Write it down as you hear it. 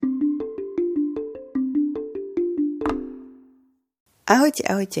Ahojte,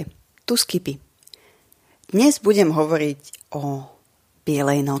 ahojte, tu Skipy. Dnes budem hovoriť o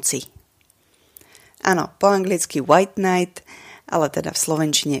Bielej noci. Áno, po anglicky White Night, ale teda v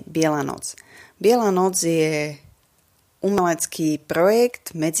slovenčine Biela noc. Biela noc je umelecký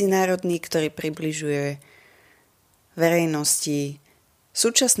projekt medzinárodný, ktorý približuje verejnosti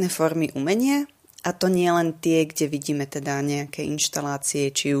súčasné formy umenia, a to nie len tie, kde vidíme teda nejaké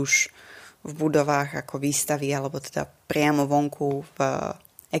inštalácie, či už v budovách ako výstavy, alebo teda priamo vonku v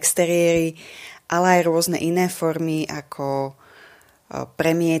exteriéri, ale aj rôzne iné formy ako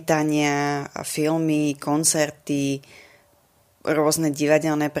premietania, filmy, koncerty, rôzne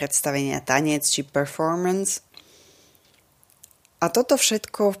divadelné predstavenia, tanec či performance. A toto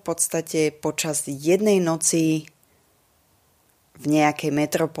všetko v podstate počas jednej noci v nejakej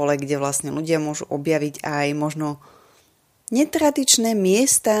metropole, kde vlastne ľudia môžu objaviť aj možno netradičné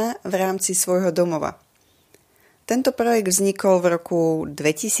miesta v rámci svojho domova. Tento projekt vznikol v roku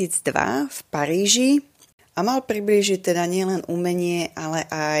 2002 v Paríži a mal priblížiť teda nielen umenie, ale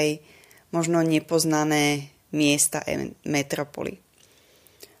aj možno nepoznané miesta metropoly.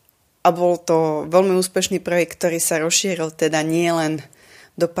 A bol to veľmi úspešný projekt, ktorý sa rozšíril teda nielen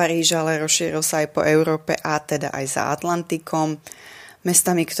do Paríža, ale rozšíril sa aj po Európe a teda aj za Atlantikom.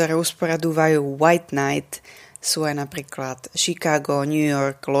 Mestami, ktoré usporadúvajú White Night, sú aj napríklad Chicago, New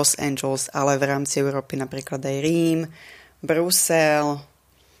York, Los Angeles, ale v rámci Európy napríklad aj Rím, Brusel,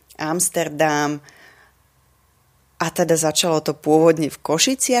 Amsterdam. A teda začalo to pôvodne v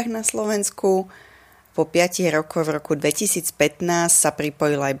Košiciach na Slovensku. Po 5 rokoch v roku 2015 sa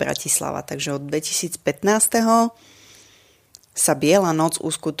pripojila aj Bratislava. Takže od 2015. sa Biela noc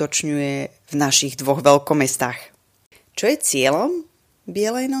uskutočňuje v našich dvoch veľkomestách. Čo je cieľom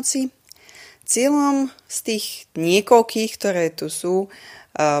Bielej noci? Cieľom z tých niekoľkých, ktoré tu sú,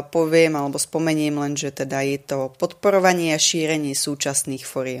 poviem alebo spomeniem len, že teda je to podporovanie a šírenie súčasných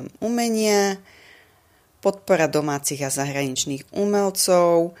foriem umenia, podpora domácich a zahraničných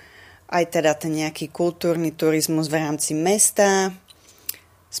umelcov, aj teda ten nejaký kultúrny turizmus v rámci mesta,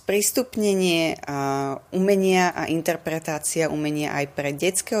 sprístupnenie umenia a interpretácia umenia aj pre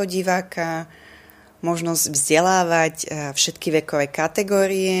detského diváka, možnosť vzdelávať všetky vekové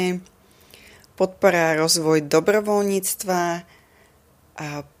kategórie, podpora rozvoj dobrovoľníctva a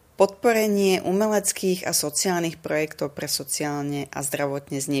podporenie umeleckých a sociálnych projektov pre sociálne a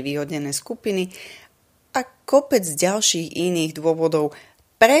zdravotne znevýhodnené skupiny a kopec ďalších iných dôvodov,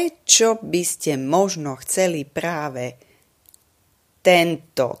 prečo by ste možno chceli práve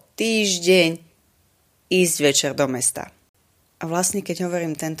tento týždeň ísť večer do mesta. A vlastne keď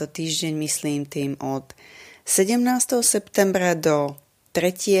hovorím tento týždeň, myslím tým od 17. septembra do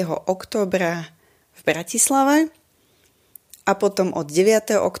 3. októbra v Bratislave a potom od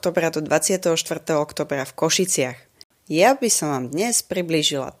 9. októbra do 24. októbra v Košiciach. Ja by som vám dnes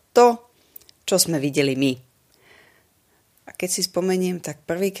priblížila to, čo sme videli my. A keď si spomeniem, tak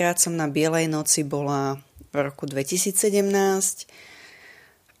prvýkrát som na Bielej noci bola v roku 2017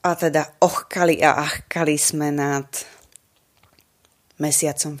 a teda ochkali a achkali sme nad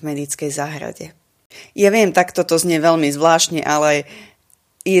mesiacom v Medickej záhrade. Ja viem, takto to znie veľmi zvláštne, ale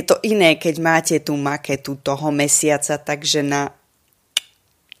je to iné, keď máte tú maketu toho mesiaca, takže na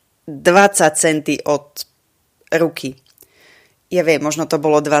 20 centy od ruky. Ja viem, možno to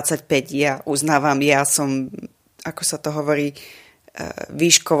bolo 25, ja uznávam, ja som, ako sa to hovorí,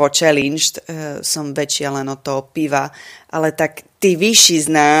 výškovo challenged, som väčšia len od toho piva, ale tak tí vyšší z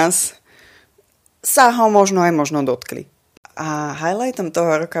nás sa ho možno dotkli. A highlightom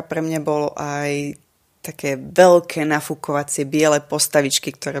toho roka pre mňa bolo aj také veľké nafúkovacie biele postavičky,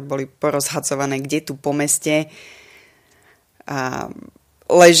 ktoré boli porozhadzované kde tu po meste a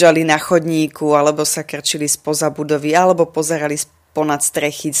ležali na chodníku, alebo sa krčili spoza budovy, alebo pozerali ponad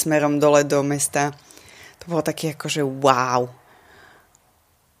strechy smerom dole do mesta. To bolo také akože wow.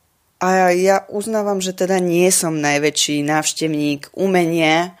 A ja uznávam, že teda nie som najväčší návštevník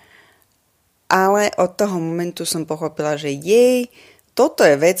umenia, ale od toho momentu som pochopila, že toto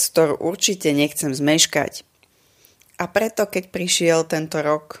je vec, ktorú určite nechcem zmeškať. A preto, keď prišiel tento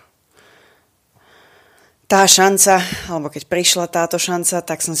rok tá šanca, alebo keď prišla táto šanca,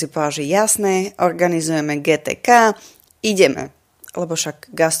 tak som si povedala, že jasné, organizujeme GTK, ideme, lebo však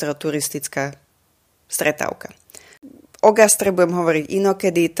gastroturistická stretávka. O gastre budem hovoriť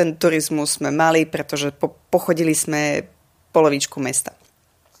inokedy, ten turizmus sme mali, pretože pochodili sme polovičku mesta.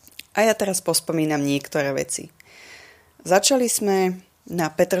 A ja teraz pospomínam niektoré veci. Začali sme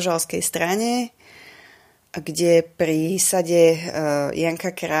na Petržalskej strane, kde pri sade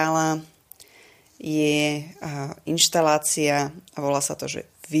Janka Krála je inštalácia, a volá sa to, že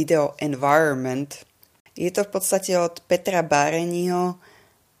Video Environment. Je to v podstate od Petra Báreniho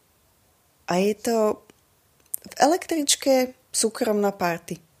a je to v električke súkromná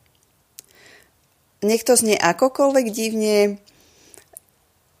party. Nech to znie akokoľvek divne,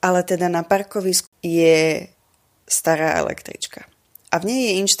 ale teda na parkovisku je stará električka. A v nej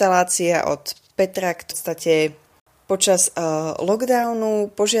je inštalácia od Petra, ktorý v podstate počas lockdownu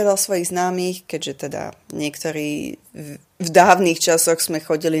požiadal svojich známych, keďže teda niektorí v dávnych časoch sme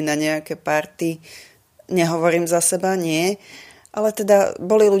chodili na nejaké party, nehovorím za seba, nie, ale teda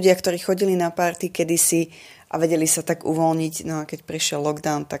boli ľudia, ktorí chodili na party kedysi a vedeli sa tak uvoľniť, no a keď prišiel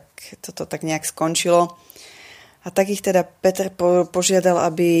lockdown, tak toto tak nejak skončilo. A tak ich teda Peter požiadal,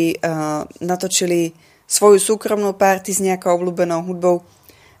 aby natočili svoju súkromnú party s nejakou obľúbenou hudbou.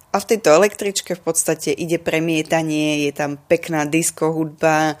 A v tejto električke v podstate ide premietanie, je tam pekná disco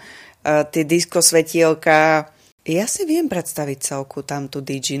hudba, tie disco svetielka. Ja si viem predstaviť celku tam tú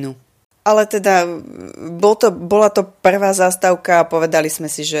DJinu. Ale teda bola to prvá zastávka a povedali sme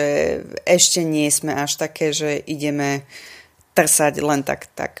si, že ešte nie sme až také, že ideme trsať len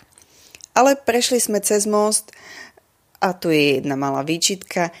tak. Ale prešli sme cez most a tu je jedna malá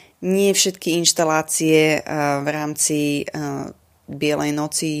výčitka. Nie všetky inštalácie v rámci Bielej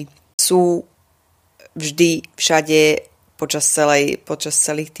noci sú vždy všade počas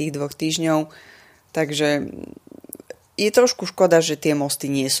celých tých 2 týždňov, takže je trošku škoda, že tie mosty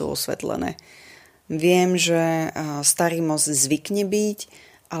nie sú osvetlené. Viem, že starý most zvykne byť,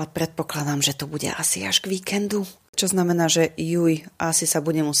 ale predpokladám, že to bude asi až k víkendu, čo znamená, že asi sa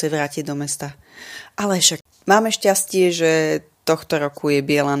bude musieť vrátiť do mesta. Ale však máme šťastie, že tohto roku je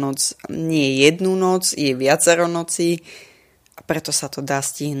Biela noc nie jednu noc, je viacero nocí, a preto sa to dá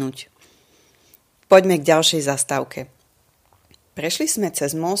stihnúť. Poďme k ďalšej zastávke. Prešli sme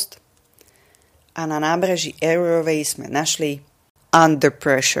cez most a na nábreží Aerovej sme našli Under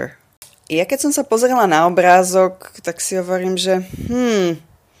Pressure. Ja keď som sa pozerala na obrázok, tak si hovorím, že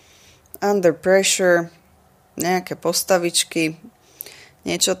Under Pressure, nejaké postavičky,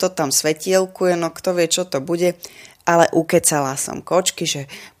 niečo to tam svetielkuje, no kto vie, čo to bude, ale ukecala som kočky, že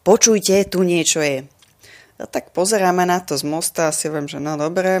počujte, tu niečo je. A tak pozeráme na to z mosta a si viem, že no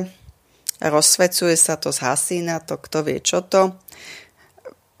dobre, rozsvecuje sa to, zhasí na to, kto vie čo to.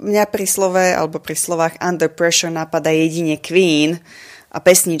 Mňa pri slove, alebo pri slovách Under Pressure napadá jedine Queen a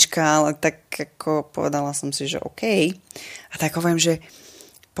pesnička, ale tak ako povedala som si, že OK. A tak hovorím, že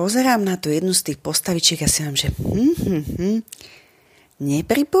pozerám na tú jednu z tých postavičiek a si viem, že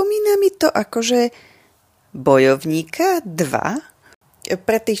nepripomína mi to akože Bojovníka 2?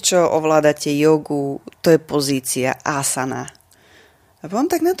 Pre tých, čo ovládate jogu, to je pozícia asana. A potom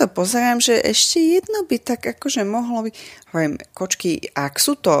tak na to pozerám, že ešte jedno by tak akože mohlo byť. Hovorím, kočky, ak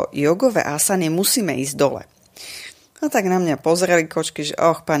sú to jogové asany, musíme ísť dole. No tak na mňa pozerali kočky, že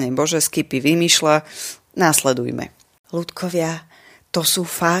Pane Bože, Skippy vymýšľa, následujme. Ľudkovia, to sú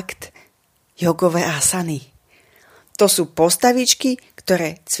fakt jogové asany. To sú postavičky,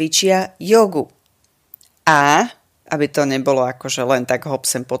 ktoré cvičia jogu. A aby to nebolo akože len tak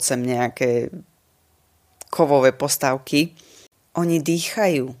hopsem pod sem nejaké kovové postavky, oni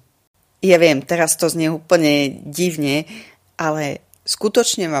dýchajú. Ja viem, teraz to znie úplne divne, ale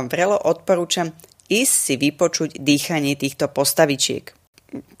skutočne vám vrelo odporúčam ísť si vypočuť dýchanie týchto postavičiek.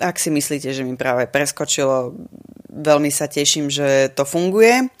 Ak si myslíte, že mi práve preskočilo, veľmi sa teším, že to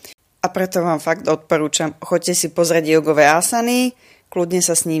funguje a preto vám fakt odporúčam, choďte si pozrieť jogové asany, kľudne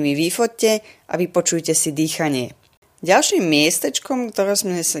sa s nimi vyfoťte a vypočujte si dýchanie. Ďalším miestečkom,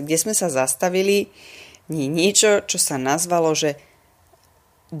 kde sme sa zastavili, je niečo, čo sa nazvalo, že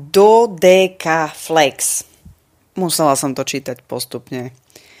Dodeka Flex. Musela som to čítať postupne.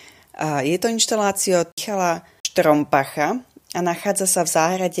 A je to inštalácia od Michala Štrompacha a nachádza sa v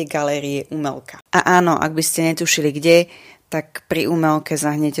záhrade Galérie Umelka. A áno, ak by ste netušili kde, tak pri Umelke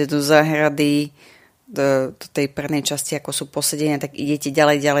zahnete do záhrady, do tej prvnej časti, ako sú posedenia, tak idete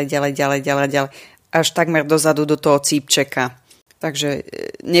ďalej, až takmer dozadu do toho cípčeka. Takže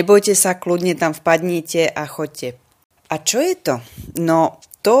nebojte sa, kľudne tam vpadnite a choďte. A čo je to? No,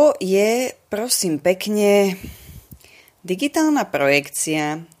 to je, prosím pekne, digitálna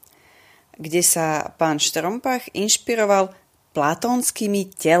projekcia, kde sa pán Štrompach inšpiroval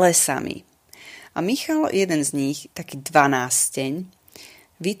platónskymi telesami. A Michal, jeden z nich, taký 12,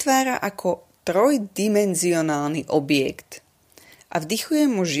 vytvára ako trojdimenzionálny objekt a vdychuje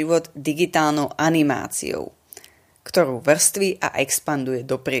mu život digitálnou animáciou, ktorú vrství a expanduje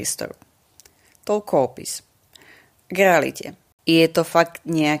do priestoru. Toľko opis. K realite. Je to fakt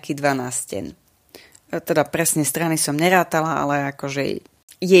nejaký 12. Teda presne strany som nerátala, ale akože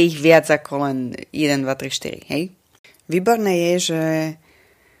je ich viac ako len 1, 2, 3, 4, hej? Výborné je, že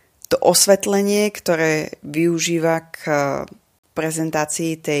to osvetlenie, ktoré využíva k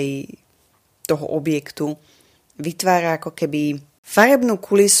prezentácii toho objektu, vytvára ako keby farebnú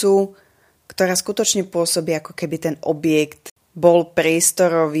kulisu, ktorá skutočne pôsobí, ako keby ten objekt bol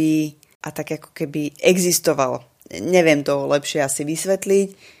priestorový a tak ako keby existoval. Neviem to lepšie asi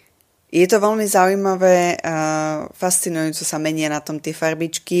vysvetliť. Je to veľmi zaujímavé, fascinujúco sa menia na tom tie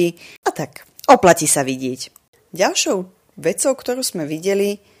farbičky a tak, oplatí sa vidieť. Ďalšou vecou, ktorú sme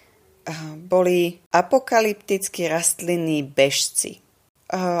videli, boli apokalyptickí rastlinní bežci.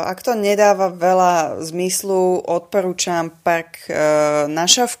 Ak to nedáva veľa zmyslu, odporúčam Park na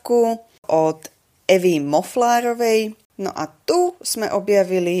šavku od Evy Moflárovej. No a tu sme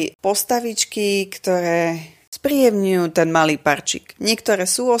objavili postavičky, ktoré spríjemňujú ten malý parčík. Niektoré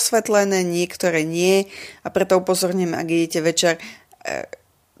sú osvetlené, niektoré nie a preto upozorním, ak idete večer,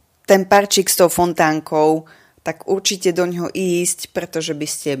 ten parčík s tou fontánkou, tak určite do ňoho ísť, pretože by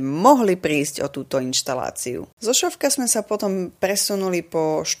ste mohli prísť o túto inštaláciu. Zo Šovka sme sa potom presunuli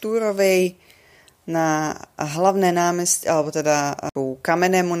po Štúrovej na hlavné námestie, alebo teda ku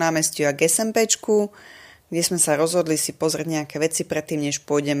Kamennému námestiu a GSMPčku, kde sme sa rozhodli si pozrieť nejaké veci predtým, než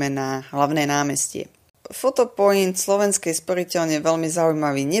pôjdeme na hlavné námestie. Fotopoint Slovenskej sporiteľne veľmi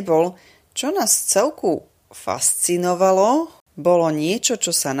zaujímavý nebol. Čo nás celku fascinovalo, bolo niečo,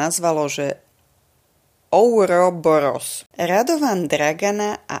 čo sa nazvalo, že Ouroboros. Radovan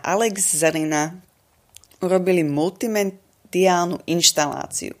Dragana a Alex Zarina urobili multimediálnu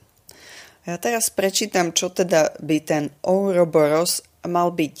inštaláciu. Ja teraz prečítam, čo teda by ten Ouroboros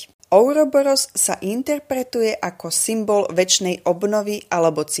mal byť. Ouroboros sa interpretuje ako symbol večnej obnovy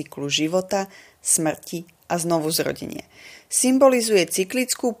alebo cyklu života, smrti a znovuzrodenia. Symbolizuje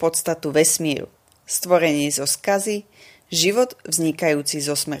cyklickú podstatu vesmíru, stvorenie zo skazy, život vznikajúci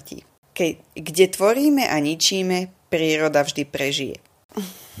zo smrti. Kde tvoríme a ničíme, príroda vždy prežije.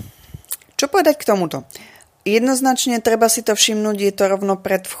 Čo povedať k tomuto? Jednoznačne treba si to všimnúť, je to rovno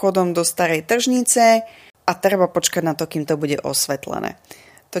pred vchodom do starej tržnice a treba počkať na to, kým to bude osvetlené.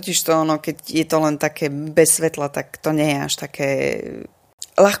 Totižto keď je to len také bez svetla, tak to nie je až také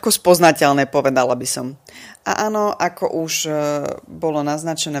ľahko spoznateľné, povedala by som. A áno, ako už bolo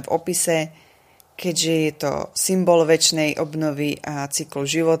naznačené v opise, keďže je to symbol večnej obnovy a cyklu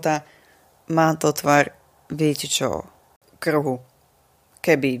života, má to tvar, viete čo, kruhu,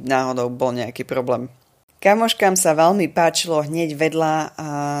 keby náhodou bol nejaký problém. Kamoškám sa veľmi páčilo hneď vedľa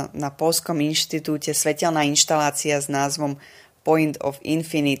na Poľskom inštitúte svetelná inštalácia s názvom Point of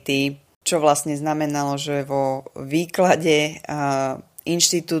Infinity, čo vlastne znamenalo, že vo výklade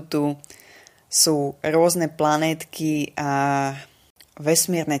inštitútu sú rôzne planétky a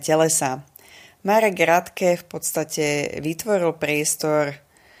vesmírne telesá. Marek Radke v podstate vytvoril priestor,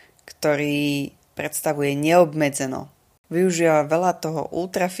 ktorý predstavuje neobmedzeno. Využíva veľa toho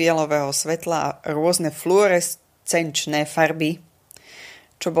ultrafialového svetla a rôzne fluorescenčné farby,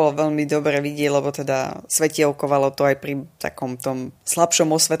 čo bolo veľmi dobre vidieť, lebo teda svetielkovalo to aj pri takom tom slabšom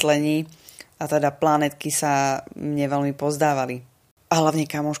osvetlení a teda planetky sa mne veľmi pozdávali. A hlavne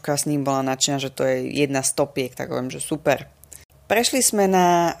kamoška s ním bola nadšená, že to je jedna z topiek, tak hovorím, že super. Prešli sme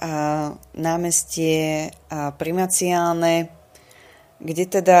na námestie Primaciálne, kde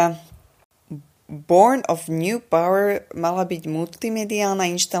teda Born of New Power mala byť multimediálna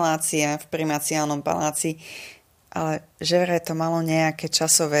inštalácia v Primaciálnom paláci, ale že vraj to malo nejaké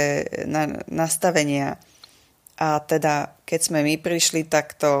časové nastavenia. A teda, keď sme my prišli,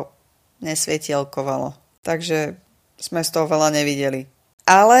 tak to nesvietielkovalo. Takže sme z toho veľa nevideli.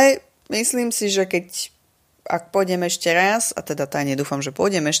 Ale myslím si, že ak pôjdem ešte raz, a teda tajne dúfam, že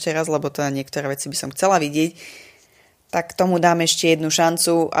pôjdem ešte raz, lebo teda niektoré veci by som chcela vidieť, tak tomu dám ešte jednu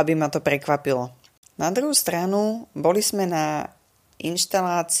šancu, aby ma to prekvapilo. Na druhú stranu boli sme na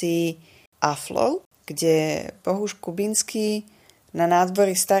inštalácii AFLO, kde Bohuš Kubinský na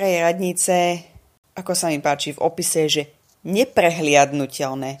nádvorí starej radnice, ako sa mi páči v opise, že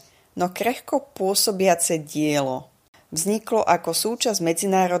neprehliadnutelné, no krehko pôsobiace dielo. Vzniklo ako súčasť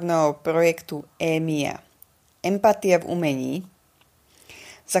medzinárodného projektu EMIA, Empatia v umení,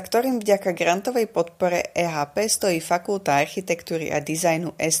 za ktorým vďaka grantovej podpore EHP stojí Fakulta architektúry a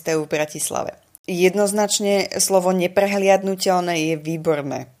dizajnu STU v Bratislave. Jednoznačne slovo neprehliadnutelné je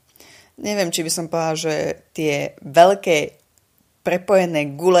výborné. Neviem, či by som povedala, že tie veľké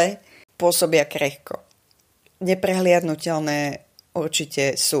prepojené gule pôsobia krehko. Neprehliadnutelné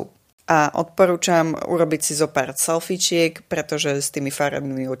určite sú. A odporúčam urobiť si zo pár selfičiek, pretože s tými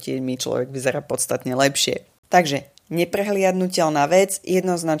farebnými odtieňmi človek vyzerá podstatne lepšie. Takže neprehliadnutelná vec,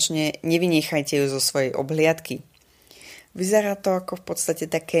 jednoznačne nevynechajte ju zo svojej obhliadky. Vyzerá to ako v podstate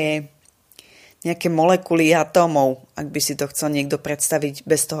také nejaké molekuly atómov, ak by si to chcel niekto predstaviť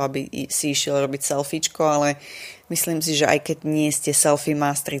bez toho, aby si išiel robiť selfiečko, ale myslím si, že aj keď nie ste selfie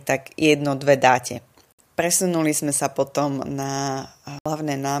mastery, tak 1-2 dáte. Presunuli sme sa potom na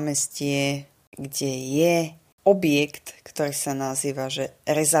hlavné námestie, kde je objekt, ktorý sa nazýva, že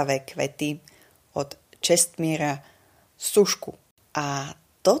Rezavé kvety od Čestmíra Sušku. A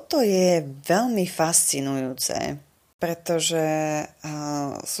toto je veľmi fascinujúce, pretože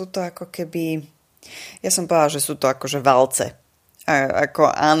sú to ako keby, ja som povedala, že sú to akože valce.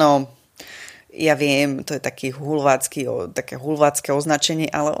 Áno, ja viem, to je také hulvácké označenie,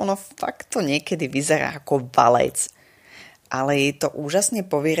 ale ono fakt to niekedy vyzerá ako valec. Ale je to úžasne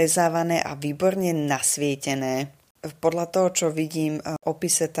povyrezávané a výborne nasvietené. Podľa toho, čo vidím v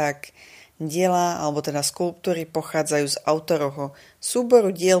opise, tak diela, alebo teda skulptúry pochádzajú z autorovho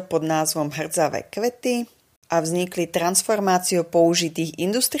súboru diel pod názvom Hrdzavé kvety a vznikli transformáciou použitých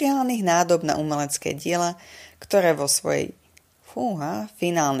industriálnych nádob na umelecké diela, ktoré vo svojej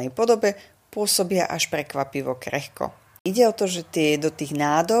finálnej podobe pôsobia až prekvapivo krehko. Ide o to, že do tých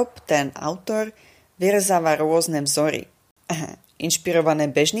nádob ten autor vyrezáva rôzne vzory,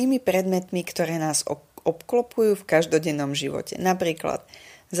 inšpirované bežnými predmetmi, ktoré nás obklopujú v každodennom živote. Napríklad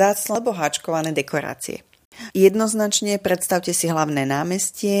vzácne alebo háčkované dekorácie. Jednoznačne predstavte si hlavné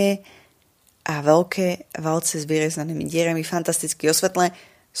námestie a veľké valce s vyrezanými dierami, fantasticky osvetlené.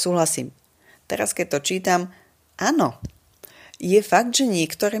 Súhlasím. Teraz, keď to čítam, áno, je fakt, že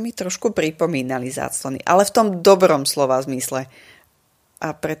niektoré mi trošku pripomínali záclony, ale v tom dobrom slova zmysle. A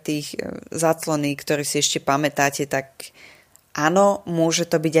pre tých záclony, ktorí si ešte pamätáte, tak áno, môže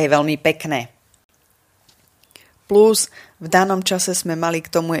to byť aj veľmi pekné. Plus v danom čase sme mali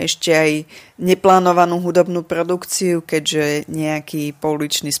k tomu ešte aj neplánovanú hudobnú produkciu, keďže nejakí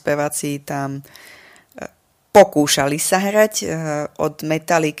pouliční speváci tam pokúšali sa hrať od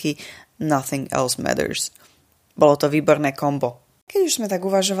Metalliky Nothing Else Matters. Bolo to výborné kombo. Keď už sme tak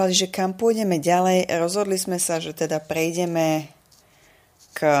uvažovali, že kam pôjdeme ďalej, rozhodli sme sa, že teda prejdeme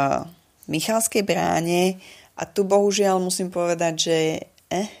k Michalskej bráne a tu bohužiaľ musím povedať, že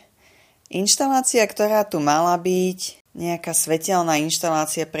inštalácia, ktorá tu mala byť, nejaká svetelná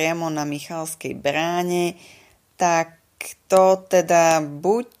inštalácia priamo na Michalskej bráne, tak to teda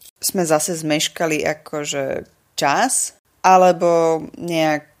buď sme zase zmeškali akože čas, alebo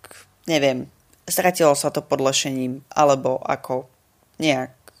nejak, neviem, stratilo sa to podlešením, alebo ako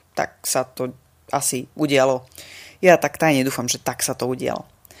nejak, tak sa to asi udialo. Ja tak tajne dúfam, že tak sa to udialo.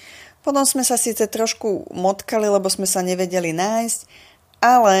 Potom sme sa síce trošku motkali, lebo sme sa nevedeli nájsť,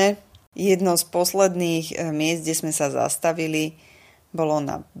 ale jedno z posledných miest, kde sme sa zastavili, bolo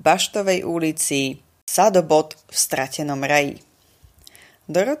na Baštovej ulici Sadobod v Stratenom raji.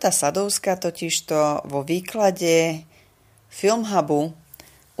 Dorota Sadovská totižto vo výklade Filmhubu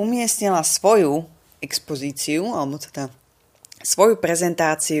umiestnila svoju expozíciu, alebo teda svoju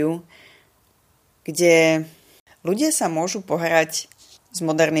prezentáciu, kde ľudia sa môžu pohrať s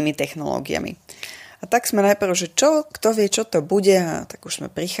modernými technológiami. A tak sme najprv, že kto vie, čo to bude, a tak už sme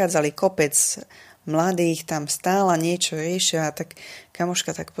prichádzali kopec mladých, tam stála niečo riešia, a tak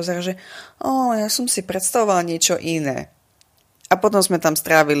kamoška tak pozera, že ja som si predstavovala niečo iné. A potom sme tam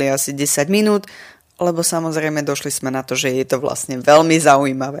strávili asi 10 minút, lebo samozrejme došli sme na to, že je to vlastne veľmi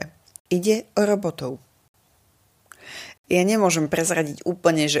zaujímavé. Ide o robotov. Ja nemôžem prezradiť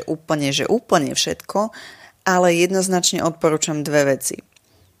úplne všetko, ale jednoznačne odporúčam dve veci.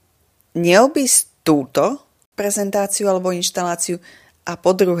 Neobísť túto prezentáciu alebo inštaláciu a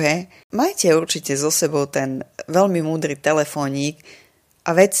po druhé, majte určite so sebou ten veľmi múdry telefónik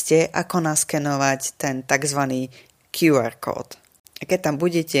a vedzte, ako naskenovať ten tzv. QR kód. A keď tam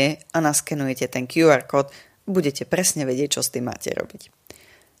budete a naskenujete ten QR kód, budete presne vedieť, čo s tým máte robiť.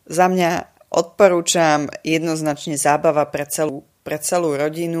 Za mňa odporúčam jednoznačne zábava pre celú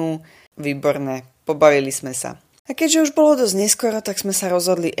rodinu. Výborné, pobavili sme sa. A keďže už bolo dosť neskoro, tak sme sa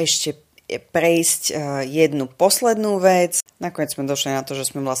rozhodli ešte prejsť jednu poslednú vec. Nakoniec sme došli na to,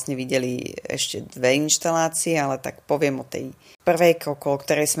 že sme vlastne videli ešte dve inštalácie, ale tak poviem o tej prvej, okolo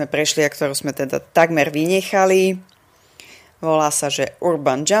ktorej sme prešli a ktorú sme teda takmer vynechali. Volá sa, že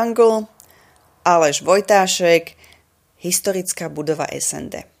Urban Jungle, Aleš Vojtášek, historická budova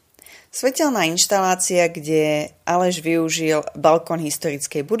SND. Svetelná inštalácia, kde Aleš využil balkón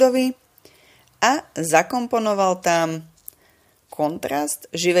historickej budovy a zakomponoval tam kontrast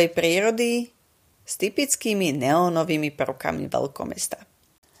živej prírody s typickými neónovými prvkami veľkomesta.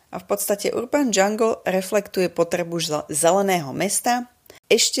 A v podstate Urban Jungle reflektuje potrebu zeleného mesta,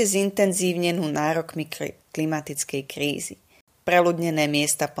 ešte zintenzívnenú nárokmi klimatickej krízy. Preľudnené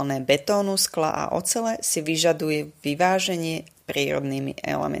miesta plné betónu, skla a ocele si vyžaduje vyváženie prírodnými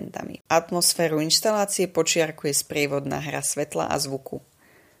elementami. Atmosféru inštalácie počiarkuje sprievodná hra svetla a zvuku.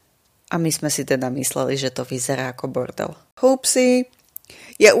 A my sme si teda mysleli, že to vyzerá ako bordel. Hupsi,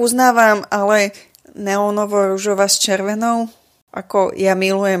 ja uznávam, ale neonovo-ružová s červenou? Ako ja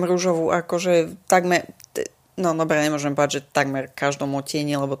milujem ružovú, akože takmer, no dobre, nemôžem povedať, že takmer každom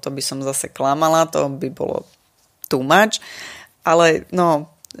otieni, lebo to by som zase klamala, to by bolo too much, ale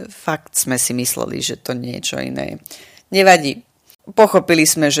no, fakt sme si mysleli, že to niečo iné. Nevadí, pochopili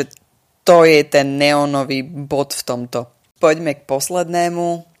sme, že to je ten neonový bod v tomto. Poďme k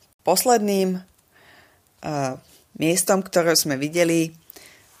posledným miestom, ktoré sme videli,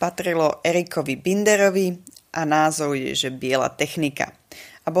 patrilo Erikovi Binderovi a názov je, že Biela technika.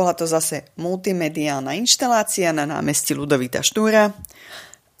 A bola to zase multimediálna inštalácia na námestí Ľudovita Štúra.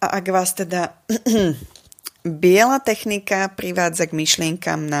 A ak vás teda Biela technika privádza k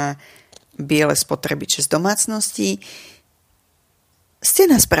myšlienkam na biele spotrebiče z domácností, ste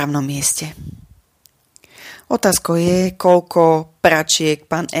na správnom mieste. Otázkou je, koľko pračiek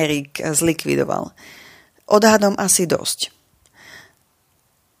pán Erik zlikvidoval. Odhadom asi dosť.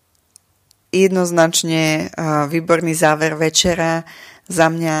 Jednoznačne výborný záver večera, za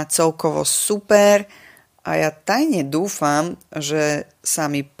mňa celkovo super a ja tajne dúfam, že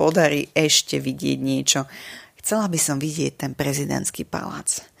sa mi podarí ešte vidieť niečo. Chcela by som vidieť ten prezidentský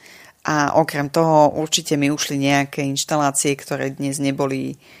palác. A okrem toho určite mi ušli nejaké inštalácie, ktoré dnes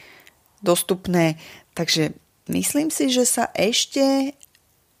neboli dostupné, takže myslím si, že sa ešte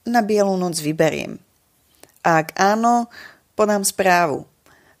na Bielu noc vyberiem. A ak áno, podám správu.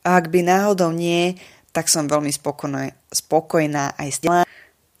 A ak by náhodou nie, tak som veľmi spokojná aj s tým.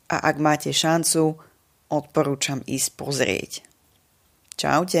 A ak máte šancu, odporúčam ísť pozrieť.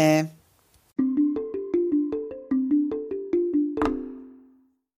 Čaute.